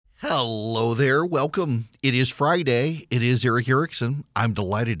Hello there. Welcome. It is Friday. It is Eric Erickson. I'm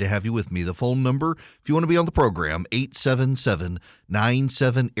delighted to have you with me. The phone number, if you want to be on the program,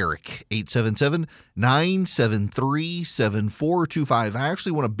 877-97-ERIC, 877-973-7425. I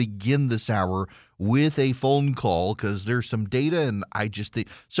actually want to begin this hour with a phone call because there's some data and I just think.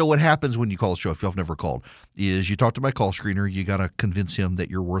 So what happens when you call a show, if y'all have never called, is you talk to my call screener. You got to convince him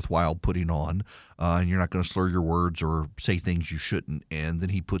that you're worthwhile putting on and you're not going to slur your words or say things you shouldn't. And then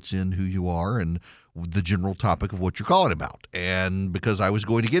he puts in who you are and the general topic of what you're calling about. And because I was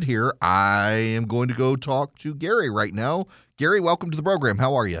going to get here, I am going to go talk to Gary right now. Gary, welcome to the program.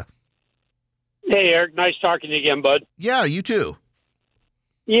 How are you? Hey, Eric. Nice talking to you again, bud. Yeah, you too.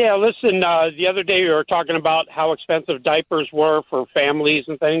 Yeah, listen, the other day we were talking about how expensive diapers were for families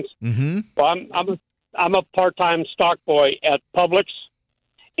and things. Mm-hmm. Well, I'm a part-time stock boy at Publix,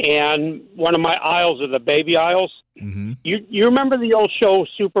 and one of my aisles are the baby aisles. Mm-hmm. You remember the old show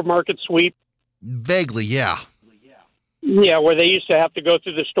Supermarket Sweep? Vaguely, yeah. Yeah, where they used to have to go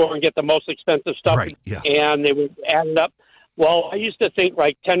through the store and get the most expensive stuff, Right, yeah. and they would add it up. Well, I used to think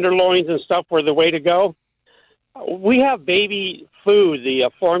like tenderloins and stuff were the way to go. We have baby food, the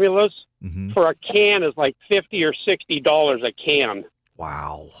formulas, for a can is like $50 or $60 a can.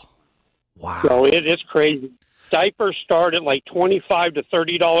 Wow. So it's crazy. Diapers start at like $25 to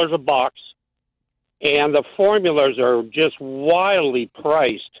 $30 a box, and the formulas are just wildly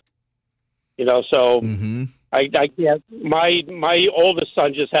priced. You know, so I can't. My oldest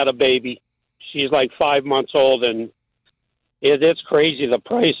son just had a baby. She's like 5 months old, and it's crazy the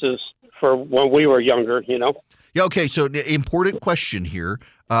prices for when we were younger. You know. Yeah. Okay. So, important question here: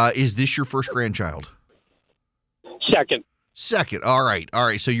 is this your first grandchild? Second. All right.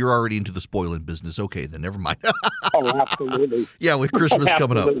 So you're already into the spoiling business. Okay, then never mind. Oh, absolutely. Yeah, with Christmas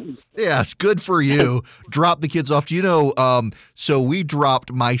coming up. Yes, good for you. Drop the kids off. Do you know, so we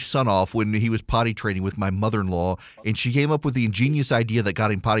dropped my son off when he was potty training with my mother-in-law, and she came up with the ingenious idea that got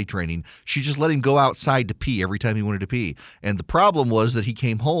him potty training. She just let him go outside to pee every time he wanted to pee. And the problem was that he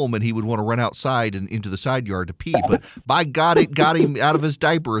came home and he would want to run outside and into the side yard to pee. But by God, it got him out of his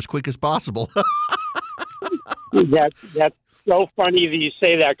diaper as quick as possible. That's so funny that you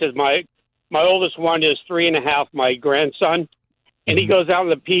say that because my oldest one is 3.5, my grandson, and he goes out in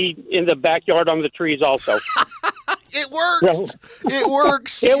the pee in the backyard on the trees also. It works. It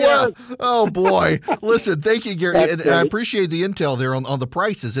works. It works. Oh, boy. Listen, thank you, Gary. That's and great. I appreciate the intel there on the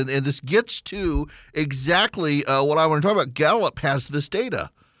prices. And this gets to exactly what I want to talk about. Gallup has this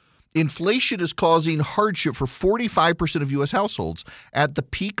data. Inflation is causing hardship for 45% of U.S. households. At the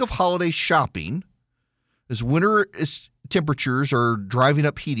peak of holiday shopping, as winter temperatures are driving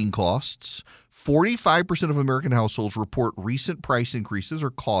up heating costs, 45% of American households report recent price increases are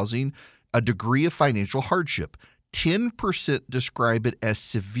causing a degree of financial hardship. 10% describe it as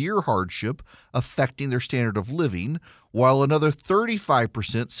severe hardship affecting their standard of living, while another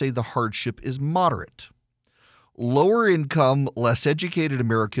 35% say the hardship is moderate. Lower income, less educated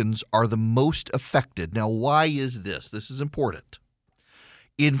Americans are the most affected. Now, why is this? This is important.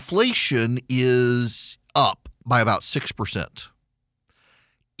 Inflation is up by about 6%.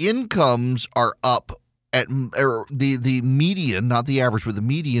 Incomes are up at the median, not the average, but the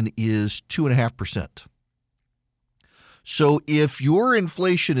median is 2.5%. So if your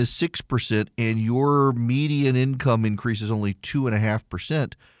inflation is 6% and your median income increase is only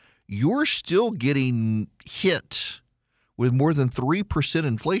 2.5%, you're still getting hit with more than 3%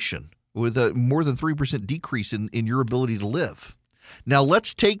 inflation, with a more than 3% decrease in your ability to live. Now,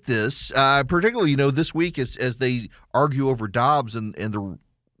 let's take this, particularly, this week as they argue over Dobbs and the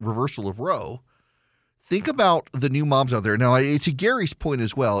reversal of Roe. Think about the new moms out there. Now, to Gary's point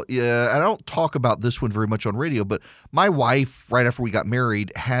as well, I don't talk about this one very much on radio, but my wife, right after we got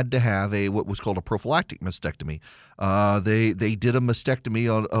married, had to have what was called a prophylactic mastectomy. They did a mastectomy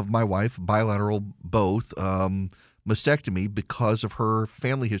of my wife, bilateral both, mastectomy because of her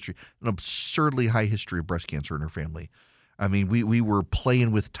family history, an absurdly high history of breast cancer in her family. I mean, we were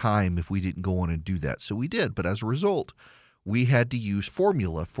playing with time if we didn't go on and do that. So we did. But as a result, we had to use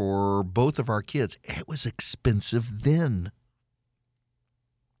formula for both of our kids. It was expensive then.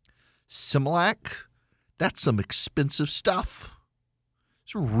 Similac, that's some expensive stuff.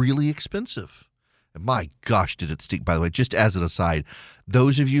 It's really expensive. And my gosh, did it stink, by the way. Just as an aside,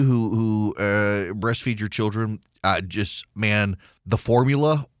 those of you who breastfeed your children, the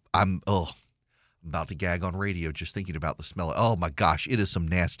formula, I'm about to gag on radio just thinking about the smell. Oh my gosh, it is some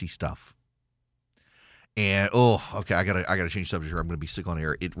nasty stuff. And okay, I gotta change subject here. I'm gonna be sick on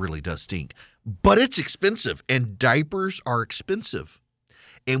air. It really does stink, but it's expensive, and diapers are expensive.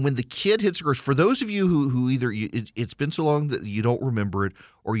 And when the kid hits the grocery, for those of you who either it's been so long that you don't remember it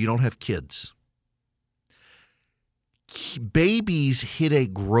or you don't have kids, babies hit a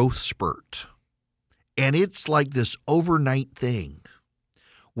growth spurt. And it's like this overnight thing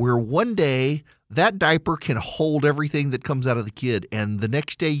where one day that diaper can hold everything that comes out of the kid. And the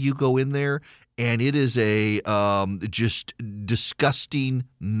next day you go in there and it is a just disgusting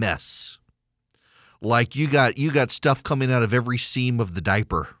mess. Like you got stuff coming out of every seam of the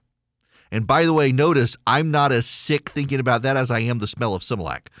diaper. And by the way, notice I'm not as sick thinking about that as I am the smell of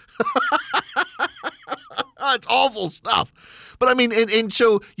Similac. It's awful stuff. But I mean, and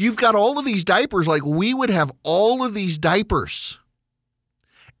so you've got all of these diapers. Like we would have all of these diapers.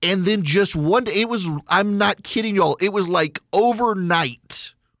 And then just one day, I'm not kidding y'all, it was like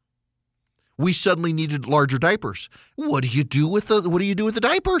overnight, we suddenly needed larger diapers. What do you do with the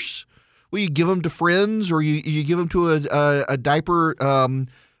diapers? Well, you give them to friends or you give them to a diaper.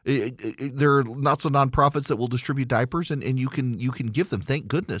 There are lots of nonprofits that will distribute diapers and you can give them, thank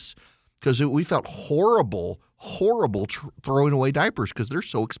goodness. Because we felt horrible throwing away diapers because they're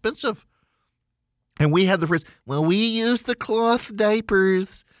so expensive. And we had the phrase, well, we use the cloth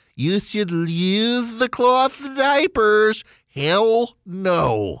diapers. You should use the cloth diapers. Hell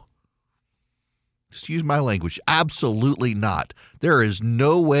no. Excuse my language. Absolutely not. There is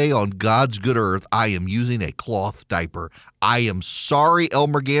no way on God's good earth I am using a cloth diaper. I am sorry,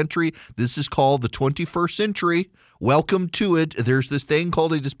 Elmer Gantry. This is called the 21st century. Welcome to it. There's this thing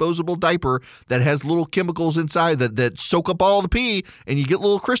called a disposable diaper that has little chemicals inside that soak up all the pee, and you get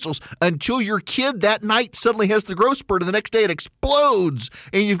little crystals until your kid that night suddenly has the growth spurt, and the next day it explodes,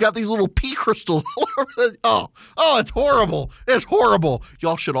 and you've got these little pee crystals all over the, oh, it's horrible. It's horrible.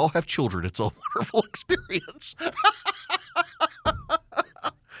 Y'all should all have children. It's a wonderful experience.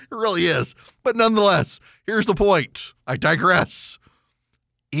 It really is. But nonetheless, here's the point. I digress.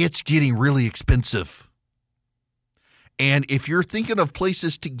 It's getting really expensive. And if you're thinking of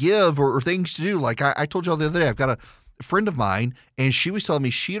places to give or things to do, like I told you all the other day, I've got a friend of mine, and she was telling me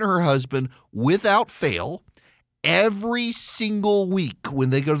she and her husband, without fail, every single week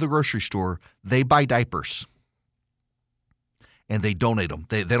when they go to the grocery store, they buy diapers. And they donate them.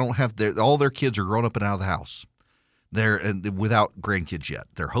 They don't have all their kids are grown up and out of the house. They're without grandkids yet.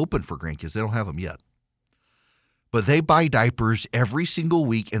 They're hoping for grandkids. They don't have them yet. But they buy diapers every single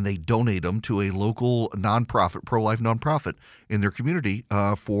week, and they donate them to a local nonprofit, pro-life nonprofit in their community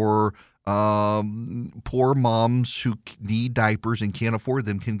for poor moms who need diapers and can't afford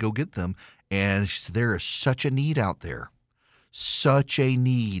them can go get them. And there is such a need out there, such a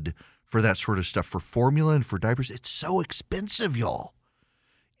need for that sort of stuff, for formula and for diapers. It's so expensive, y'all.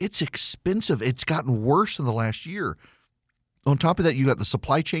 It's expensive. It's gotten worse in the last year. On top of that, you got the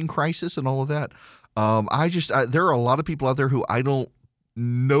supply chain crisis and all of that. There are a lot of people out there who I don't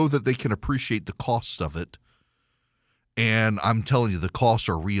know that they can appreciate the cost of it. And I'm telling you, the costs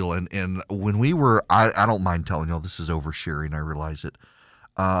are real. And when we were, I don't mind telling y'all, this is oversharing. I realize it.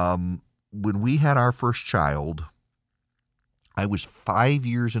 When we had our first child, I was 5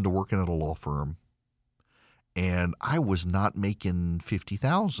 years into working at a law firm, and I was not making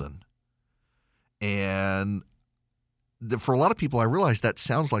 $50,000. And for a lot of people, I realize that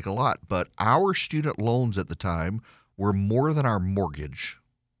sounds like a lot, but our student loans at the time were more than our mortgage.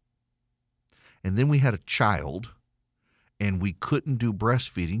 And then we had a child, and we couldn't do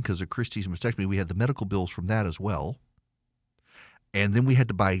breastfeeding because of Christy's mastectomy. We had the medical bills from that as well. And then we had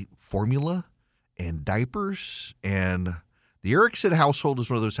to buy formula and diapers. And the Erickson household is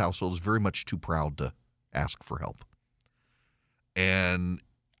one of those households very much too proud to ask for help. And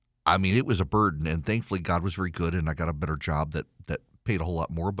I mean, it was a burden, and thankfully God was very good, and I got a better job that paid a whole lot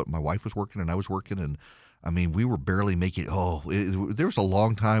more, but my wife was working and I was working, and I mean, we were barely making there was a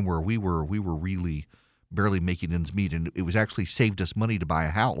long time where we were really barely making ends meet, and it was actually saved us money to buy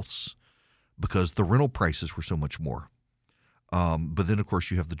a house because the rental prices were so much more. But then, of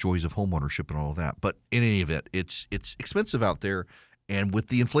course, you have the joys of homeownership and all of that. But in any event, it's expensive out there. And with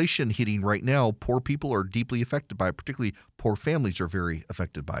the inflation hitting right now, poor people are deeply affected by it. Particularly poor families are very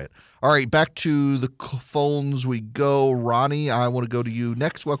affected by it. All right, back to the phones we go. Ronnie, I want to go to you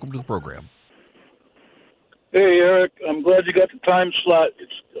next. Welcome to the program. Hey, Eric. I'm glad you got the time slot.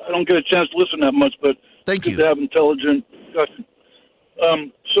 I don't get a chance to listen that much, but thank you. To have intelligent discussion.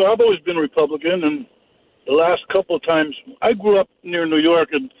 So I've always been Republican, and the last couple of times, I grew up near New York,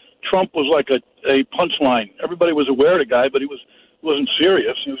 and Trump was like a punchline. Everybody was aware of the guy, but he wasn't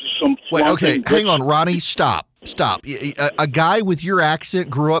serious. It was just some. Wait, okay, hang on, Ronnie. Stop. A guy with your accent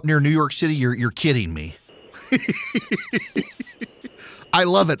grew up near New York City. You're kidding me. I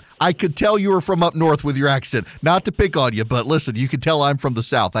love it. I could tell you were from up north with your accent. Not to pick on you, but listen, you could tell I'm from the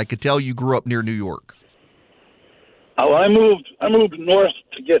South. I could tell you grew up near New York. Oh, I moved north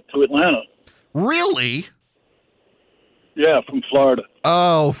to get to Atlanta. Really? Yeah, from Florida.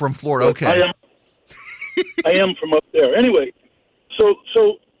 Oh, from Florida. Okay. I am from up there. Anyway, so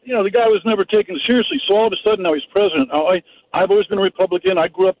the guy was never taken seriously. So all of a sudden now he's president. Now, I've always been a Republican. I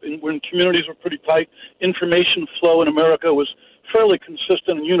grew up when communities were pretty tight. Information flow in America was fairly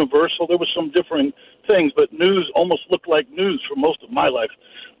consistent and universal. There was some differing things, but news almost looked like news for most of my life.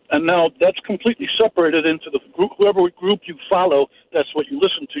 And now that's completely separated into the group. Whoever group you follow, that's what you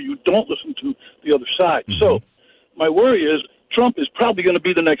listen to. You don't listen to the other side. Mm-hmm. So my worry is Trump is probably going to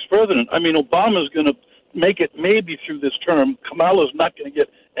be the next president. I mean, Obama's going to make it maybe through this term. Kamala's not going to get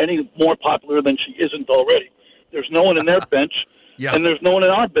any more popular than she isn't already. There's no one in their bench, and there's no one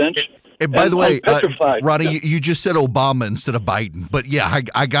in our bench. And by the way, Ronnie, you just said Obama instead of Biden. But, yeah,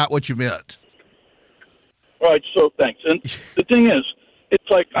 I got what you meant. All right, so thanks. And the thing is, it's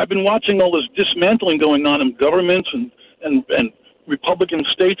like I've been watching all this dismantling going on in governments and Republican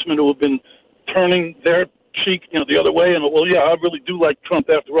statesmen who have been turning their cheek, the other way. And, well, yeah, I really do like Trump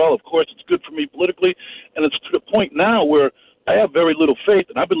after all. Of course, it's good for me politically. And it's to the point now where I have very little faith,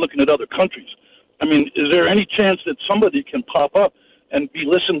 and I've been looking at other countries. I mean, is there any chance that somebody can pop up and be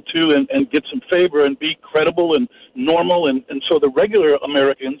listened to and get some favor and be credible and normal and so the regular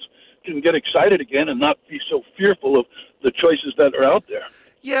Americans can get excited again and not be so fearful of the choices that are out there?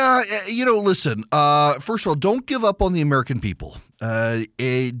 Yeah, listen, first of all, don't give up on the American people.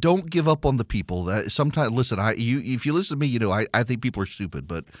 Don't give up on the people. Sometimes, listen, if you listen to me, I think people are stupid,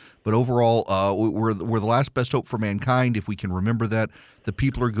 but overall, we're the last best hope for mankind. If we can remember that, the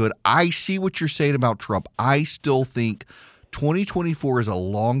people are good. I see what you're saying about Trump. I still think 2024 is a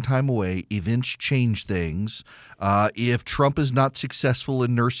long time away. Events change things. If Trump is not successful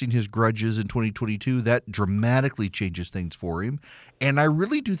in nursing his grudges in 2022, that dramatically changes things for him. And I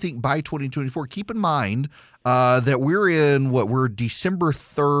really do think by 2024, keep in mind that we're December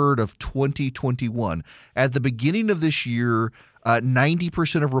 3rd of 2021. At the beginning of this year,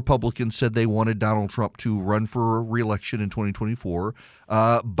 90% of Republicans said they wanted Donald Trump to run for re-election in 2024.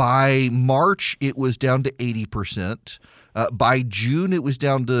 By March, it was down to 80%. By June, it was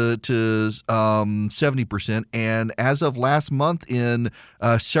down to 70%. And as of last month, in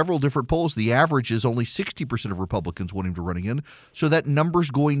several different polls, the average is only 60% of Republicans wanting to run again. So that number's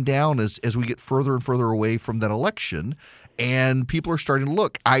going down as we get further and further away from that election. And people are starting to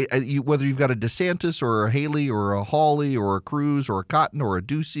look. Whether you've got a DeSantis or a Haley or a Hawley or a Cruz or a Cotton or a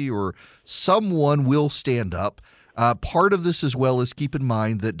Ducey or someone will stand up. Part of this as well is keep in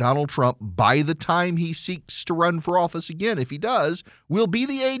mind that Donald Trump, by the time he seeks to run for office again, if he does, will be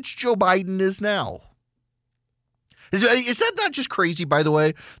the age Joe Biden is now. Is that not just crazy, by the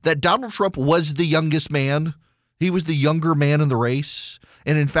way, that Donald Trump was the youngest man? He was the younger man in the race.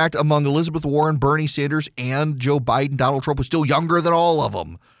 And in fact, among Elizabeth Warren, Bernie Sanders, and Joe Biden, Donald Trump was still younger than all of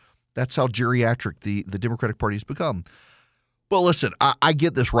them. That's how geriatric the Democratic Party has become. Well, listen, I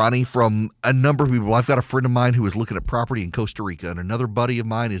get this, Ronnie, from a number of people. I've got a friend of mine who is looking at property in Costa Rica, and another buddy of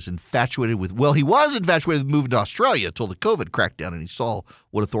mine is infatuated with, he was infatuated with moving to Australia until the COVID crackdown and he saw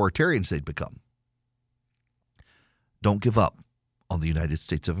what authoritarians they'd become. Don't give up on the United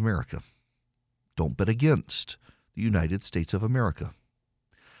States of America. Don't bet against the United States of America.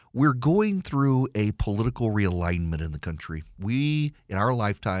 We're going through a political realignment in the country. We, in our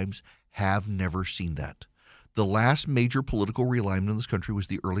lifetimes, have never seen that. The last major political realignment in this country was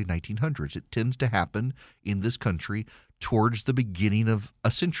the early 1900s. It tends to happen in this country towards the beginning of a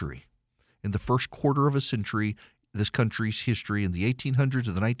century. In the first quarter of a century, this country's history, in the 1800s,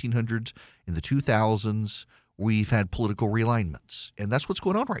 in the 1900s, in the 2000s, we've had political realignments. And that's what's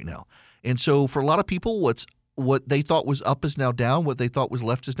going on right now. And so for a lot of people, what they thought was up is now down. What they thought was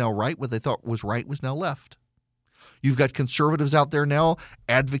left is now right. What they thought was right was now left. You've got conservatives out there now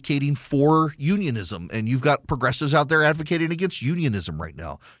advocating for unionism, and you've got progressives out there advocating against unionism right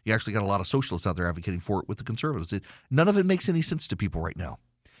now. You actually got a lot of socialists out there advocating for it with the conservatives. None of it makes any sense to people right now.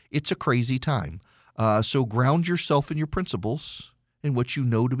 It's a crazy time. So ground yourself in your principles and what you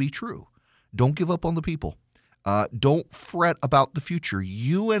know to be true. Don't give up on the people. Don't fret about the future.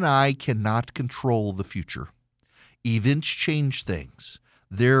 You and I cannot control the future. Events change things.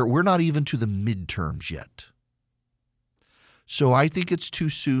 We're not even to the midterms yet. So I think it's too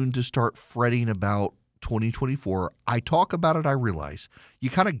soon to start fretting about 2024. I talk about it, I realize. You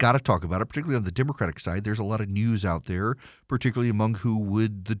kind of got to talk about it, particularly on the Democratic side. There's a lot of news out there, particularly among who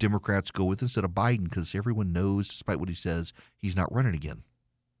would the Democrats go with instead of Biden, because everyone knows, despite what he says, he's not running again.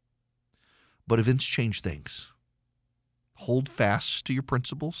 But events change things. Hold fast to your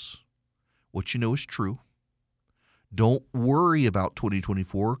principles. What you know is true. Don't worry about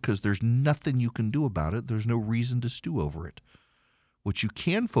 2024 because there's nothing you can do about it. There's no reason to stew over it. What you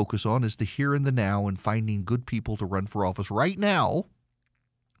can focus on is the here and the now and finding good people to run for office right now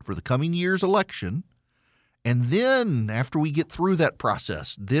for the coming year's election. And then after we get through that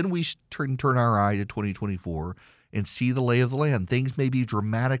process, then we turn our eye to 2024 and see the lay of the land. Things may be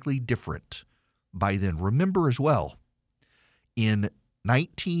dramatically different by then. Remember as well, in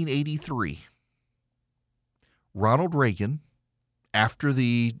 1983, Ronald Reagan, after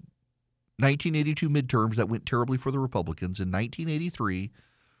the 1982 midterms that went terribly for the Republicans, in 1983,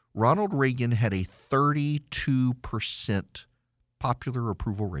 Ronald Reagan had a 32% popular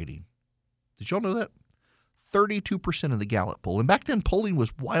approval rating. Did y'all know that? 32% in the Gallup poll. And back then, polling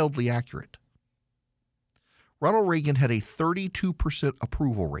was wildly accurate. Ronald Reagan had a 32%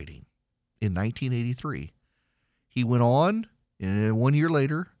 approval rating in 1983. He went on, 1 year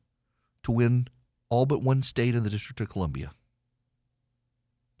later, to win all but one state in the District of Columbia.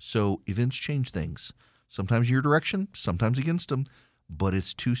 So events change things. Sometimes your direction, sometimes against them, but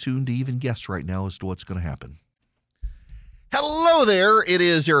it's too soon to even guess right now as to what's going to happen. Hello there, it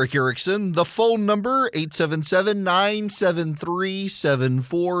is Eric Erickson. The phone number,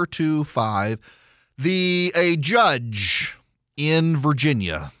 877-973-7425. A judge in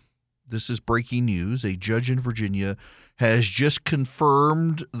Virginia, this is breaking news, a judge in Virginia has just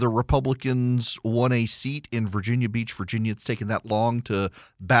confirmed the Republicans won a seat in Virginia Beach, Virginia. It's taken that long to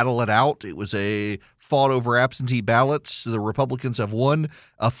battle it out. It was a fought over absentee ballots. The Republicans have won,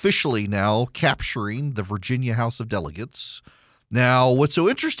 officially now capturing the Virginia House of Delegates. Now, what's so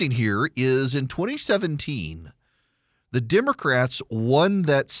interesting here is in 2017, the Democrats won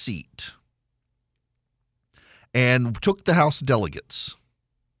that seat and took the House of Delegates,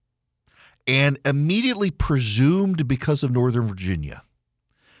 and immediately presumed, because of Northern Virginia,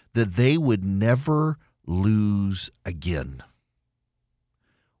 that they would never lose again.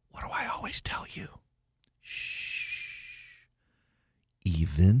 What do I always tell you? Shh.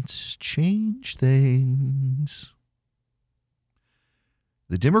 Events change things.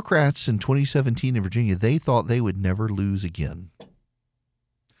 The Democrats in 2017 in Virginia, they thought they would never lose again.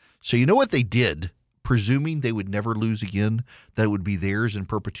 So you know what they did? Presuming they would never lose again, that it would be theirs in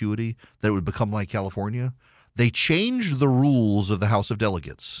perpetuity, that it would become like California, they changed the rules of the House of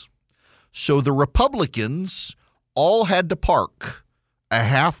Delegates. So the Republicans all had to park a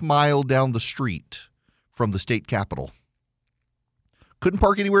half mile down the street from the state capitol. Couldn't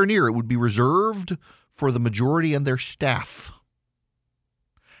park anywhere near. It would be reserved for the majority and their staff.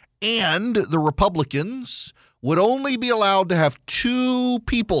 And the Republicans would only be allowed to have 2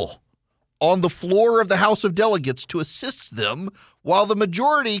 people on the floor of the House of Delegates to assist them, while the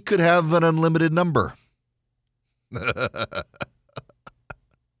majority could have an unlimited number. The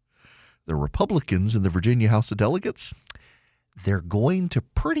Republicans in the Virginia House of Delegates, they're going to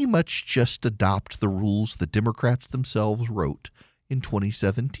pretty much just adopt the rules the Democrats themselves wrote in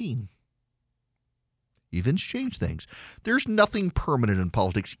 2017. Events change things. There's nothing permanent in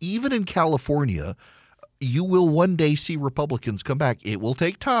politics. Even in California, you will one day see Republicans come back. It will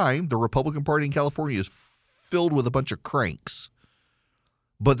take time. The Republican Party in California is filled with a bunch of cranks.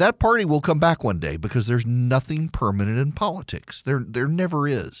 But that party will come back one day because there's nothing permanent in politics. There never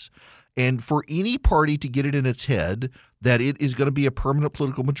is. And for any party to get it in its head that it is going to be a permanent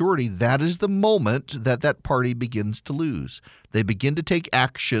political majority, that is the moment that that party begins to lose. They begin to take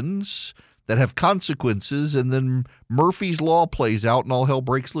actions that have consequences, and then Murphy's Law plays out and all hell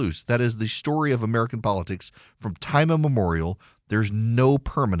breaks loose. That is the story of American politics from time immemorial. There's no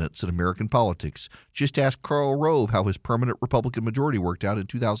permanence in American politics. Just ask Karl Rove how his permanent Republican majority worked out in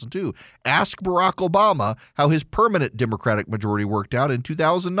 2002. Ask Barack Obama how his permanent Democratic majority worked out in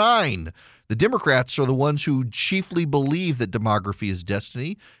 2009. The Democrats are the ones who chiefly believe that demography is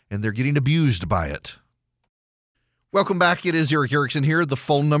destiny, and they're getting abused by it. Welcome back. It is Eric Erickson here. The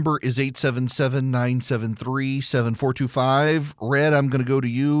phone number is 877-973-7425. Red, I'm going to go to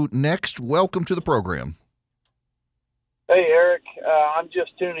you next. Welcome to the program. Hey, Eric. I'm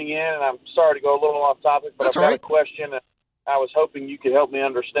just tuning in, and I'm sorry to go a little off topic, but I've got a question I was hoping you could help me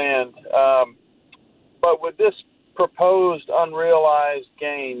understand. But with this proposed unrealized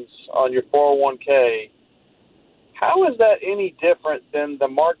gains on your 401k, how is that any different than the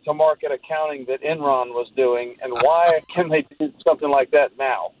mark-to-market accounting that Enron was doing, and why can they do something like that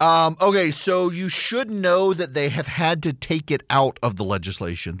now? Okay, so you should know that they have had to take it out of the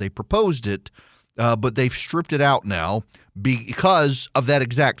legislation. They proposed it, but they've stripped it out now because of that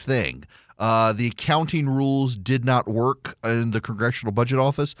exact thing. The accounting rules did not work in the Congressional Budget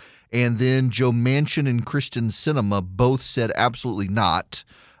Office. And then Joe Manchin and Kristen Sinema both said absolutely not.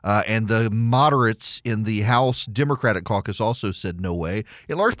 And the moderates in the House Democratic caucus also said no way,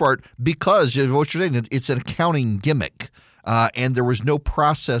 in large part because of what you're saying, it's an accounting gimmick. And there was no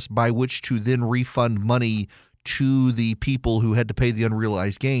process by which to then refund money to the people who had to pay the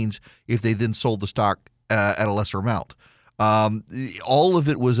unrealized gains if they then sold the stock at a lesser amount. All of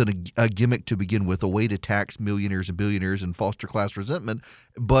it was a gimmick to begin with, a way to tax millionaires and billionaires and foster class resentment.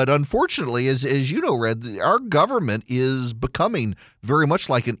 But unfortunately, as you know, Red, our government is becoming very much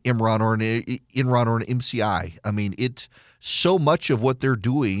like an Enron or an MCI. I mean, so much of what they're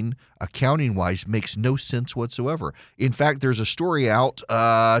doing accounting-wise makes no sense whatsoever. In fact, there's a story out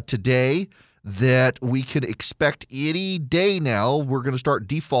today that we can expect any day now we're going to start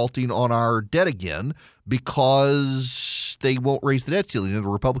defaulting on our debt again because they won't raise the debt ceiling. And the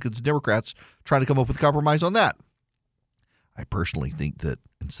Republicans and Democrats trying to come up with a compromise on that. I personally think that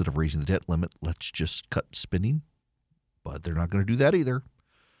instead of raising the debt limit, let's just cut spending. But they're not going to do that either.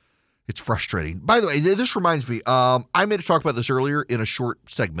 It's frustrating. By the way, this reminds me, I meant to talk about this earlier in a short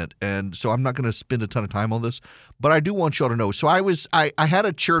segment, and so I'm not going to spend a ton of time on this, but I do want y'all to know. So I had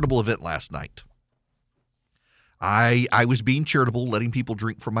a charitable event last night. I was being charitable, letting people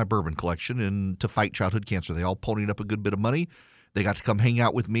drink from my bourbon collection and to fight childhood cancer. They all ponied up a good bit of money. They got to come hang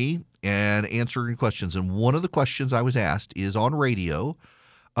out with me and answer questions. And one of the questions I was asked is on radio,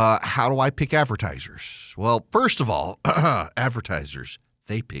 how do I pick advertisers? Well, first of all, advertisers,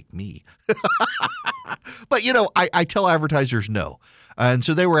 they pick me. But, you know, I tell advertisers no. And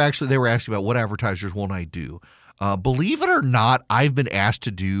so they were asking about what advertisers won't I do. Believe it or not, I've been asked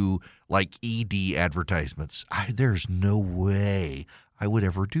to do like ED advertisements. There's no way I would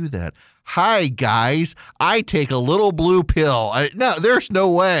ever do that. Hi, guys. I take a little blue pill. No, there's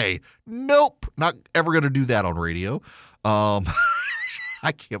no way. Nope. Not ever going to do that on radio.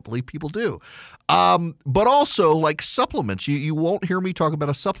 I can't believe people do. But also, like supplements, you won't hear me talk about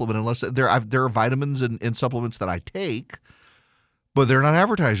a supplement unless there are vitamins and supplements that I take, but they're not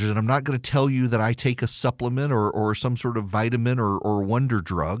advertisers. And I'm not going to tell you that I take a supplement or some sort of vitamin or wonder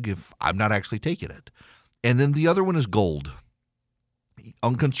drug if I'm not actually taking it. And then the other one is gold.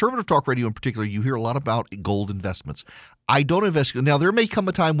 On conservative talk radio in particular, you hear a lot about gold investments. I don't invest. Now, there may come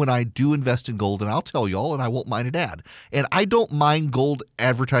a time when I do invest in gold, and I'll tell y'all, and I won't mind an ad. And I don't mind gold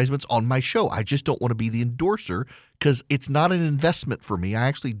advertisements on my show. I just don't want to be the endorser because it's not an investment for me. I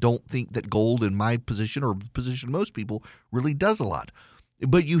actually don't think that gold in my position or the position of most people really does a lot.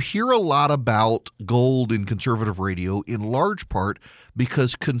 But you hear a lot about gold in conservative radio in large part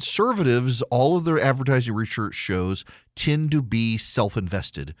because conservatives, all of their advertising research shows, tend to be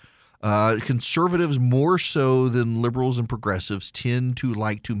self-invested. Conservatives, more so than liberals and progressives, tend to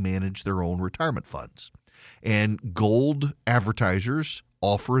like to manage their own retirement funds. And gold advertisers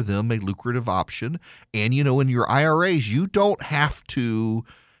offer them a lucrative option. And, you know, in your IRAs, you don't have to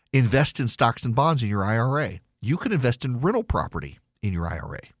invest in stocks and bonds in your IRA. You can invest in rental property in your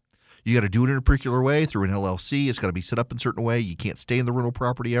IRA. You got to do it in a particular way through an LLC. It's got to be set up in a certain way. You can't stay in the rental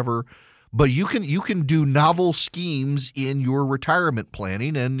property ever. But you can do novel schemes in your retirement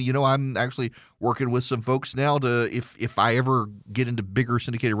planning. And, you know, I'm actually working with some folks now to, if I ever get into bigger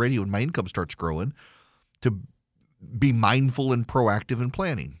syndicated radio and my income starts growing, to be mindful and proactive in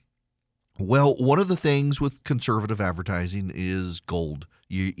planning. Well, one of the things with conservative advertising is gold.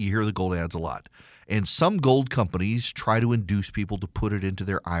 You hear the gold ads a lot. And some gold companies try to induce people to put it into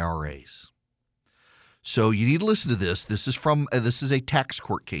their IRAs. So you need to listen to this. This is a tax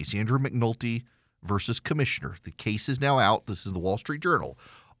court case, Andrew McNulty versus Commissioner. The case is now out. This is the Wall Street Journal.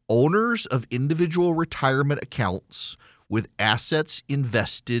 Owners of individual retirement accounts with assets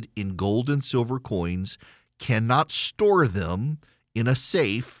invested in gold and silver coins cannot store them in a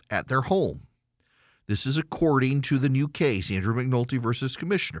safe at their home. This is according to the new case, Andrew McNulty versus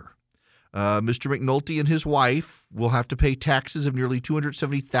Commissioner. Mr. McNulty and his wife will have to pay taxes of nearly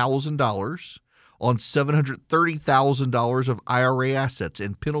 $270,000 on $730,000 of IRA assets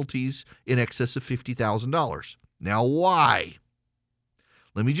and penalties in excess of $50,000. Now, why?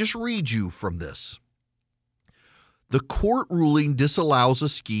 Let me just read you from this. The court ruling disallows a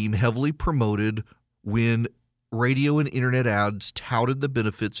scheme heavily promoted when radio and internet ads touted the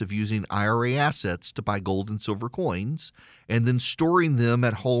benefits of using IRA assets to buy gold and silver coins and then storing them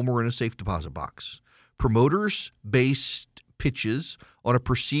at home or in a safe deposit box. Promoters based pitches on a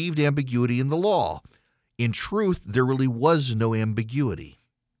perceived ambiguity in the law. In truth, there really was no ambiguity,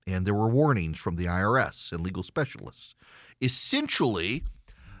 and there were warnings from the IRS and legal specialists. Essentially,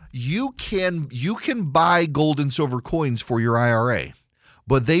 you can buy gold and silver coins for your IRA,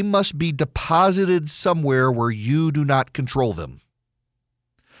 but they must be deposited somewhere where you do not control them.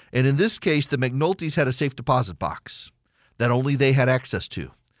 And in this case, the McNultys had a safe deposit box that only they had access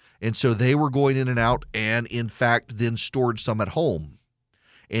to. And so they were going in and out and, in fact, then stored some at home.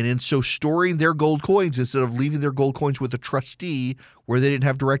 And in so storing their gold coins, instead of leaving their gold coins with a trustee where they didn't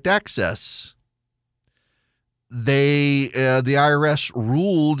have direct access, the IRS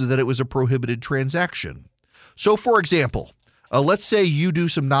ruled that it was a prohibited transaction. So, for example, let's say you do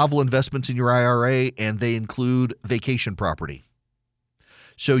some novel investments in your IRA and they include vacation property.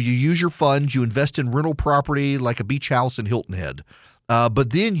 So you use your funds, you invest in rental property like a beach house in Hilton Head.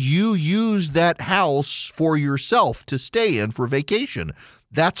 But then you use that house for yourself to stay in for vacation.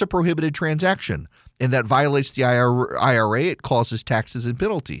 That's a prohibited transaction, and that violates the IRA. It causes taxes and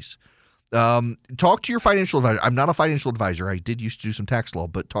penalties. Talk to your financial advisor. I'm not a financial advisor. I did used to do some tax law,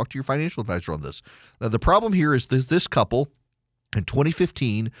 but talk to your financial advisor on this. The problem here is this couple in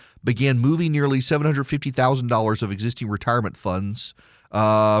 2015 began moving nearly $750,000 of existing retirement funds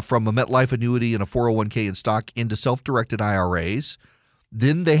from a MetLife annuity and a 401k in stock into self-directed IRAs.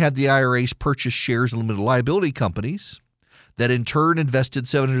 Then they had the IRAs purchase shares in limited liability companies that in turn invested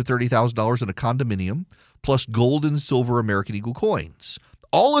 $730,000 in a condominium, plus gold and silver American Eagle coins.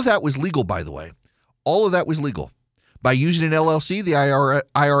 All of that was legal, by the way. All of that was legal. By using an LLC, the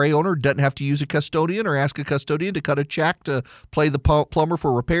IRA owner doesn't have to use a custodian or ask a custodian to cut a check to play the plumber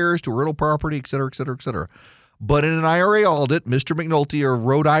for repairs to a rental property, et cetera, et cetera, et cetera. But in an IRA audit, Mr. McNulty, a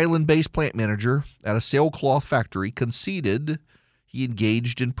Rhode Island-based plant manager at a sailcloth factory, conceded he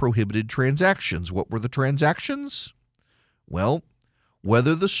engaged in prohibited transactions. What were the transactions? Well,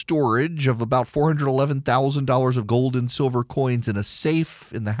 whether the storage of about $411,000 of gold and silver coins in a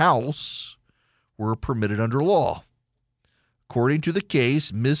safe in the house were permitted under law. According to the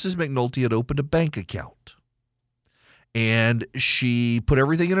case, Mrs. McNulty had opened a bank account. And she put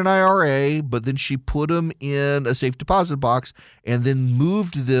everything in an IRA, but then she put them in a safe deposit box and then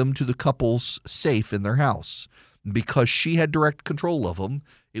moved them to the couple's safe in their house. Because she had direct control of them,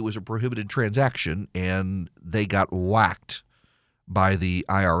 it was a prohibited transaction, and they got whacked by the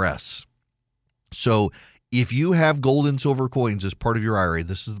IRS. So if you have gold and silver coins as part of your IRA,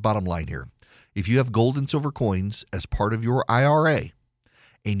 this is the bottom line here. If you have gold and silver coins as part of your IRA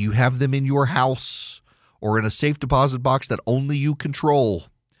and you have them in your house or in a safe deposit box that only you control,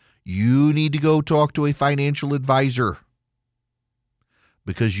 you need to go talk to a financial advisor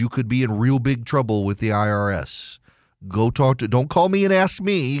because you could be in real big trouble with the IRS. Don't call me and ask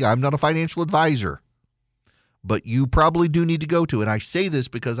me. I'm not a financial advisor. But you probably do need to go to. And I say this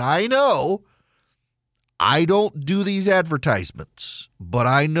because I know I don't do these advertisements, but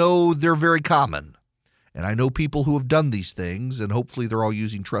I know they're very common. And I know people who have done these things, and hopefully they're all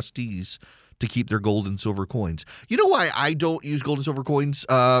using trustees to keep their gold and silver coins. You know why I don't use gold and silver coins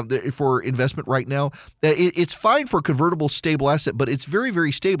for investment right now? It's fine for a convertible stable asset, but it's very,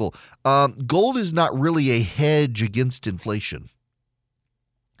 very stable. Gold is not really a hedge against inflation.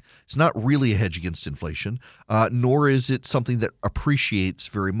 It's not really a hedge against inflation, nor is it something that appreciates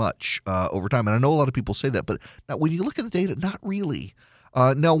very much over time. And I know a lot of people say that, but now when you look at the data, not really.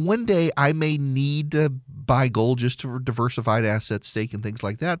 Now, one day I may need to buy gold just for diversified asset stake and things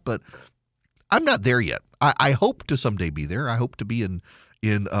like that, but I'm not there yet. I hope to someday be there. I hope to be in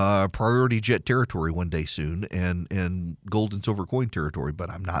priority jet territory one day soon and gold and silver coin territory, but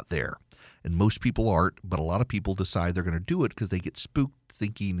I'm not there. And most people aren't, but a lot of people decide they're going to do it because they get spooked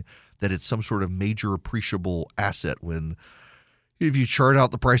thinking that it's some sort of major appreciable asset when if you chart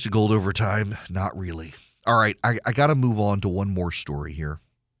out the price of gold over time, not really. All right, I got to move on to one more story here.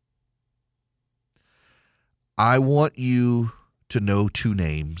 I want you to know two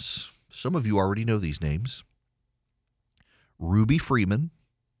names. Some of you already know these names. Ruby Freeman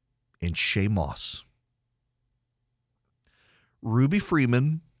and Shay Moss. Ruby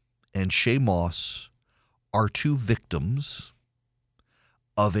Freeman and Shay Moss are two victims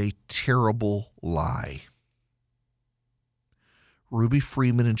of a terrible lie. Ruby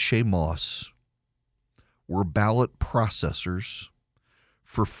Freeman and Shay Moss were ballot processors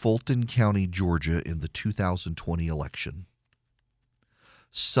for Fulton County, Georgia in the 2020 election.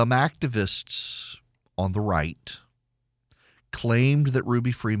 Some activists on the right claimed that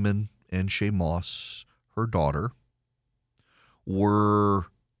Ruby Freeman and Shay Moss, her daughter, were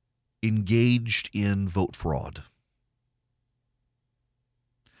engaged in vote fraud.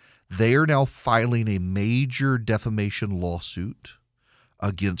 They are now filing a major defamation lawsuit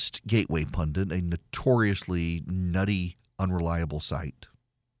against Gateway Pundit, a notoriously nutty, unreliable site.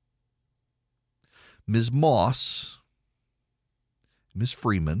 Ms.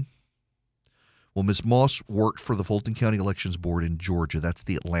 Freeman, Well, Ms. Moss worked for the Fulton County Elections Board in Georgia. That's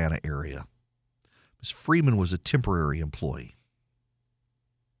the Atlanta area. Ms. Freeman was a temporary employee.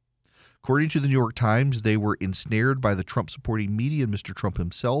 According to the New York Times, they were ensnared by the Trump-supporting media and Mr. Trump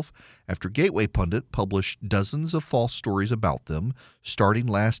himself after Gateway Pundit published dozens of false stories about them, starting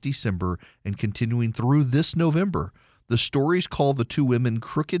last December and continuing through this November. The stories called the two women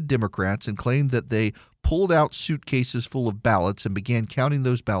crooked Democrats and claimed that they pulled out suitcases full of ballots and began counting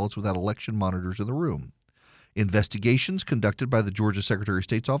those ballots without election monitors in the room. Investigations conducted by the Georgia Secretary of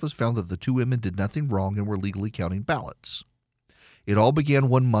State's office found that the two women did nothing wrong and were legally counting ballots. It all began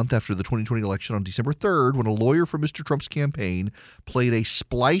 1 month after the 2020 election on December 3rd when a lawyer for Mr. Trump's campaign played a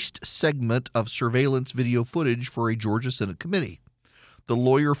spliced segment of surveillance video footage for a Georgia Senate committee. The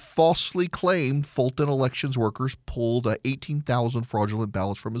lawyer falsely claimed Fulton elections workers pulled 18,000 fraudulent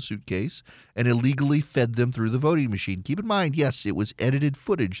ballots from a suitcase and illegally fed them through the voting machine. Keep in mind, yes, it was edited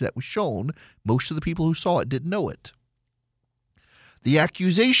footage that was shown. Most of the people who saw it didn't know it. The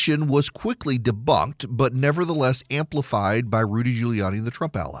accusation was quickly debunked, but nevertheless amplified by Rudy Giuliani and the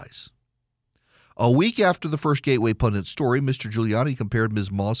Trump allies. A week after the first Gateway Pundit story, Mr. Giuliani compared Ms.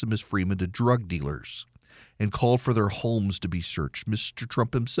 Moss and Ms. Freeman to drug dealers and called for their homes to be searched. Mr.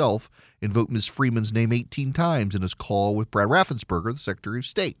 Trump himself invoked Ms. Freeman's name 18 times in his call with Brad Raffensperger, the Secretary of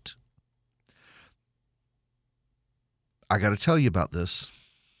State. I got to tell you about this.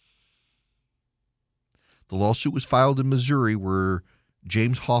 The lawsuit was filed in Missouri, where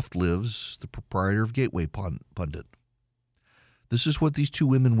James Hoft lives, the proprietor of Gateway Pundit. This is what these two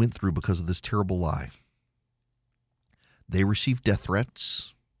women went through because of this terrible lie. They received death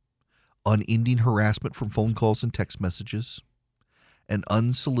threats, unending harassment from phone calls and text messages, and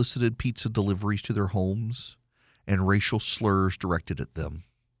unsolicited pizza deliveries to their homes, and racial slurs directed at them.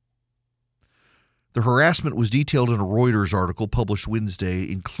 The harassment was detailed in a Reuters article published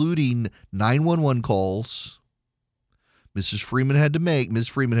Wednesday, including 911 calls Ms. Freeman had to make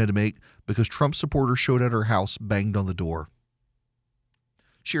because Trump supporters showed at her house, banged on the door.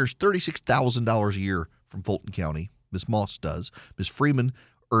 She earns $36,000 a year from Fulton County. Ms. Moss does. Ms. Freeman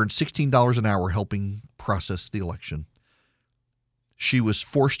earned $16 an hour helping process the election. She was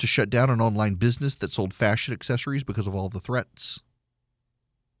forced to shut down an online business that sold fashion accessories because of all the threats.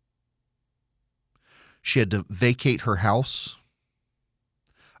 She had to vacate her house.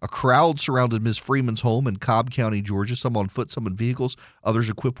 A crowd surrounded Ms. Freeman's home in Cobb County, Georgia, some on foot, some in vehicles, others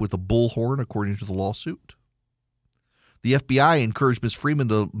equipped with a bullhorn, according to the lawsuit. The FBI encouraged Ms. Freeman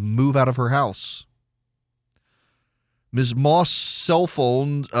to move out of her house. Ms. Moss' cell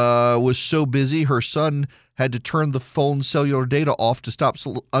phone was so busy, her son had to turn the phone's cellular data off to stop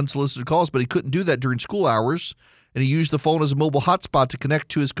unsolicited calls, but he couldn't do that during school hours. And he used the phone as a mobile hotspot to connect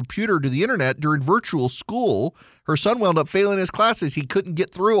to his computer to the internet during virtual school. Her son wound up failing his classes. He couldn't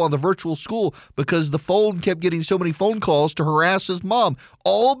get through on the virtual school because the phone kept getting so many phone calls to harass his mom,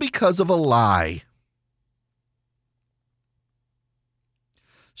 all because of a lie.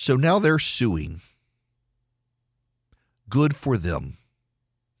 So now they're suing. Good for them.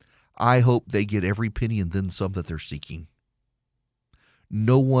 I hope they get every penny and then some that they're seeking.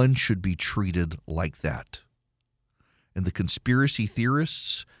 No one should be treated like that. And the conspiracy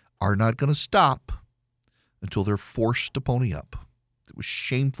theorists are not going to stop until they're forced to pony up. It was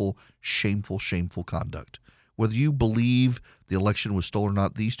shameful, shameful, shameful conduct. Whether you believe the election was stolen or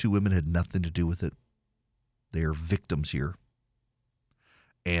not, these two women had nothing to do with it. They are victims here.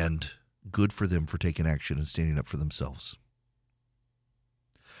 And good for them for taking action and standing up for themselves.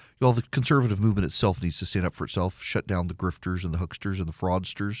 Y'all, the conservative movement itself needs to stand up for itself, shut down the grifters and the hucksters and the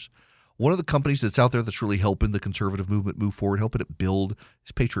fraudsters. One of the companies that's out there that's really helping the conservative movement move forward, helping it build,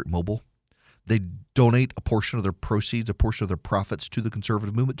 is Patriot Mobile. They donate a portion of their proceeds, a portion of their profits to the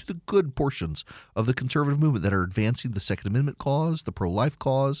conservative movement, to the good portions of the conservative movement that are advancing the Second Amendment cause, the pro-life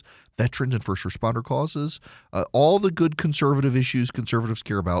cause, veterans and first responder causes, all the good conservative issues conservatives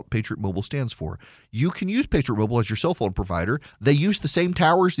care about, Patriot Mobile stands for. You can use Patriot Mobile as your cell phone provider. They use the same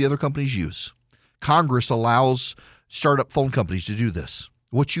towers the other companies use. Congress allows startup phone companies to do this.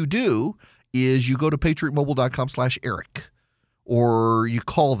 What you do is you go to patriotmobile.com/Eric. Or you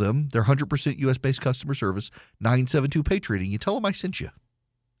call them, they're 100% U.S.-based customer service, 972-PATRIOT, and you tell them I sent you.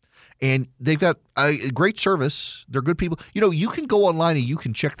 And they've got a great service. They're good people. You know, you can go online and you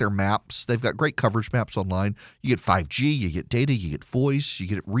can check their maps. They've got great coverage maps online. You get 5G, you get data, you get voice, you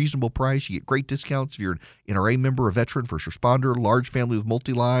get a reasonable price, you get great discounts if you're an NRA member, a veteran, first responder, large family with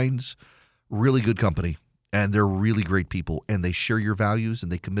multi-lines. Really good company. And they're really great people, and they share your values, and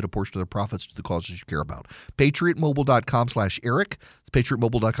they commit a portion of their profits to the causes you care about. PatriotMobile.com/Eric. It's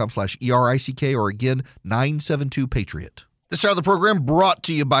PatriotMobile.com/ERICK, or again, 972-PATRIOT. This hour of the program brought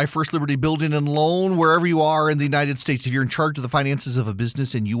to you by First Liberty Building and Loan. Wherever you are in the United States, if you're in charge of the finances of a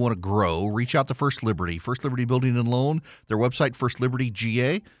business and you want to grow, reach out to First Liberty. First Liberty Building and Loan, their website, First Liberty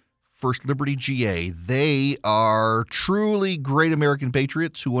GA. First Liberty GA. They are truly great American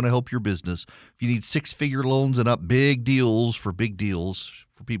patriots who want to help your business. If you need six-figure loans and up, big deals for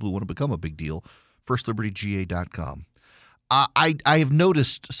people who want to become a big deal, firstlibertyga.com. I have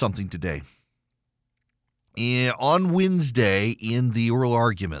noticed something today. On Wednesday, in the oral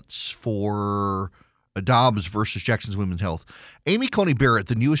arguments for Dobbs versus Jackson's Women's Health, Amy Coney Barrett,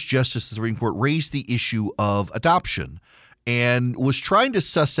 the newest justice of the Supreme Court, raised the issue of adoption and was trying to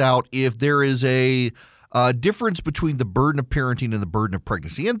suss out if there is a difference between the burden of parenting and the burden of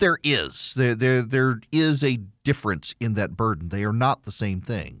pregnancy. And there is. There is a difference in that burden. They are not the same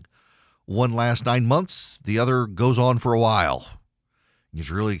thing. One lasts 9 months. The other goes on for a while. It's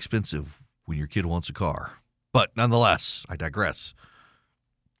really expensive when your kid wants a car. But nonetheless, I digress.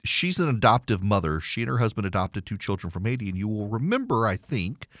 She's an adoptive mother. She and her husband adopted 2 children from Haiti. And you will remember, I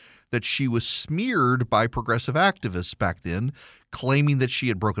think, that she was smeared by progressive activists back then, claiming that she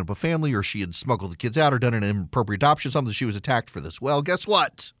had broken up a family or she had smuggled the kids out or done an inappropriate adoption, something. She was attacked for this. Well, guess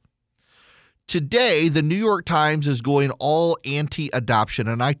what? Today, the New York Times is going all anti-adoption.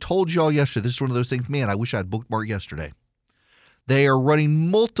 And I told you all yesterday, this is one of those things, man, I wish I had bookmarked yesterday. They are running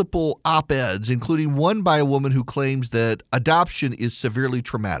multiple op-eds, including one by a woman who claims that adoption is severely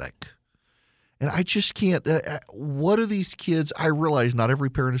traumatic. And I just can't. What are these kids? I realize not every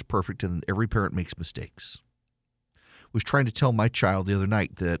parent is perfect and every parent makes mistakes. I was trying to tell my child the other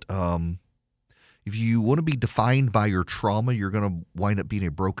night that if you want to be defined by your trauma, you're going to wind up being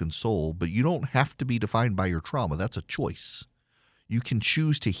a broken soul. But you don't have to be defined by your trauma. That's a choice. You can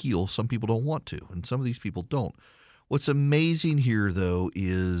choose to heal. Some people don't want to, and some of these people don't. What's amazing here, though,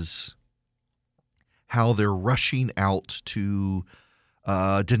 is how they're rushing out to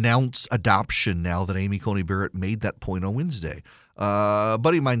denounce adoption now that Amy Coney Barrett made that point on Wednesday. A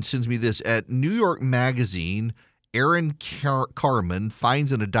buddy of mine sends me this. At New York Magazine, Aaron Carmen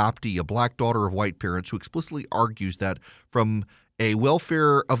finds an adoptee, a black daughter of white parents, who explicitly argues that from a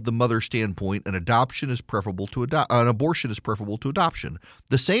welfare of the mother standpoint, an abortion is preferable to adoption.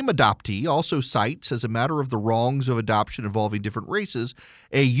 The same adoptee also cites, as a matter of the wrongs of adoption involving different races,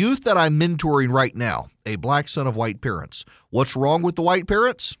 a youth that I'm mentoring right now, a black son of white parents. What's wrong with the white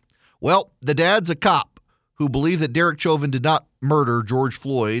parents? Well, the dad's a cop who believed that Derek Chauvin did not murder George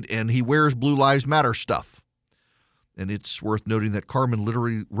Floyd, and he wears Blue Lives Matter stuff. And it's worth noting that Carmen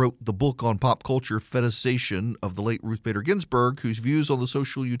literally wrote the book on pop culture fetishization of the late Ruth Bader Ginsburg, whose views on the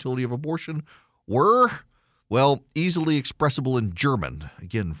social utility of abortion were, well, easily expressible in German.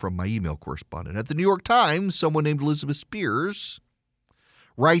 Again, from my email correspondent. At the New York Times, someone named Elizabeth Spears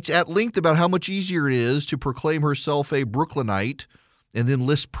writes at length about how much easier it is to proclaim herself a Brooklynite and then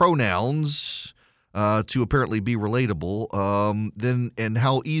list pronouns to apparently be relatable, and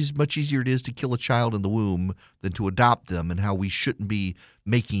how much easier it is to kill a child in the womb than to adopt them, and how we shouldn't be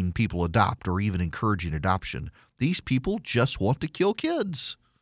making people adopt or even encouraging adoption. These people just want to kill kids.